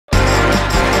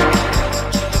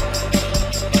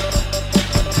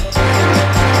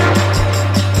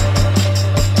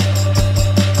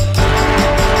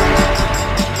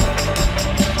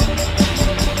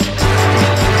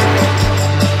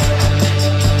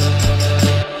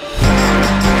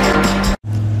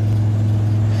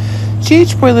GH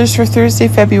Spoilers for Thursday,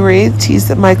 February 8th tease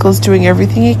that Michael is doing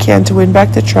everything he can to win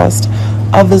back the trust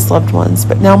of his loved ones,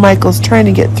 but now Michael's trying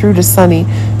to get through to Sonny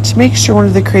to make sure one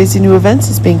of the crazy new events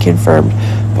is being confirmed.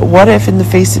 But what if, in the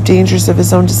face of dangers of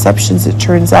his own deceptions, it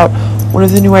turns out one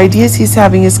of the new ideas he's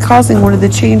having is causing one of the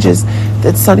changes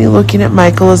that Sonny looking at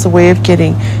Michael as a way of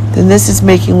getting? Then this is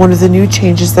making one of the new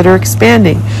changes that are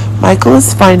expanding. Michael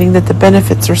is finding that the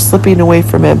benefits are slipping away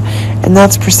from him, and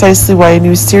that's precisely why a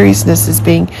new seriousness is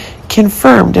being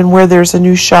confirmed and where there's a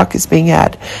new shock is being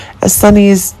had. As Sonny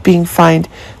is being fined,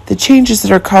 the changes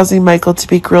that are causing Michael to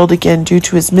be grilled again due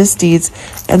to his misdeeds,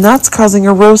 and that's causing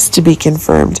a roast to be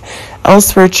confirmed.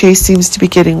 Elsewhere, Chase seems to be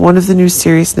getting one of the new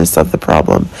seriousness of the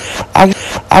problem.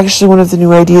 Actually, one of the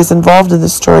new ideas involved in the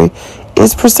story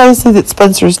is precisely that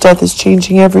Spencer's death is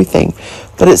changing everything,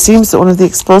 but it seems that one of the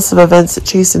explosive events that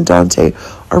Chase and Dante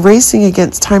are racing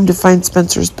against time to find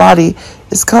Spencer's body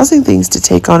is causing things to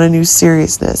take on a new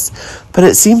seriousness. But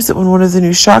it seems that when one of the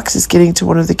new shocks is getting to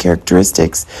one of the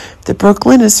characteristics, that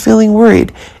Brooklyn is feeling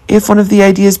worried. If one of the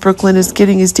ideas Brooklyn is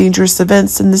getting is dangerous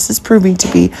events, then this is proving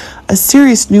to be a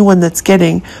serious new one that's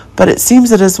getting. But it seems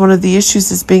that as one of the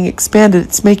issues is being expanded,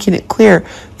 it's making it clear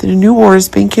that a new war is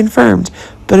being confirmed.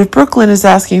 But if Brooklyn is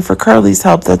asking for Carly's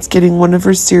help, that's getting one of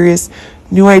her serious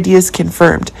new ideas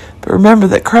confirmed. But remember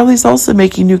that Carly's also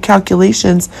making new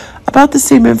calculations about the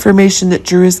same information that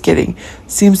Drew is getting.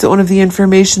 Seems that one of the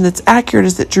information that's accurate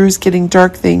is that Drew is getting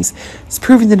dark things. It's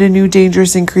proving that a new danger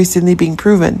is increasingly being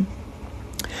proven.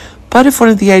 But if one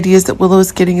of the ideas that Willow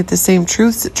is getting at the same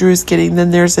truths that Drew is getting,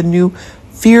 then there's a new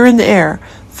fear in the air.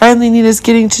 Finally, Nina's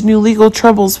getting to new legal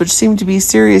troubles, which seem to be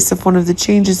serious if one of the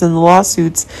changes in the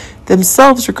lawsuits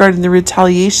themselves regarding the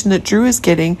retaliation that Drew is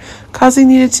getting, causing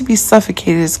Nina to be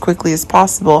suffocated as quickly as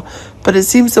possible. But it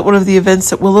seems that one of the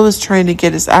events that Willow is trying to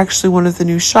get is actually one of the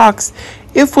new shocks,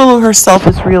 if Willow herself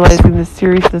is realizing the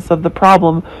seriousness of the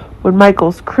problem when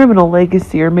Michael's criminal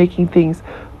legacy are making things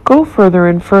go further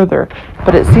and further.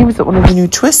 But it seems that one of the new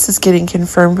twists is getting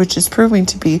confirmed, which is proving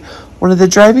to be one of the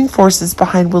driving forces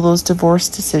behind Willow's divorce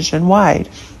decision wide.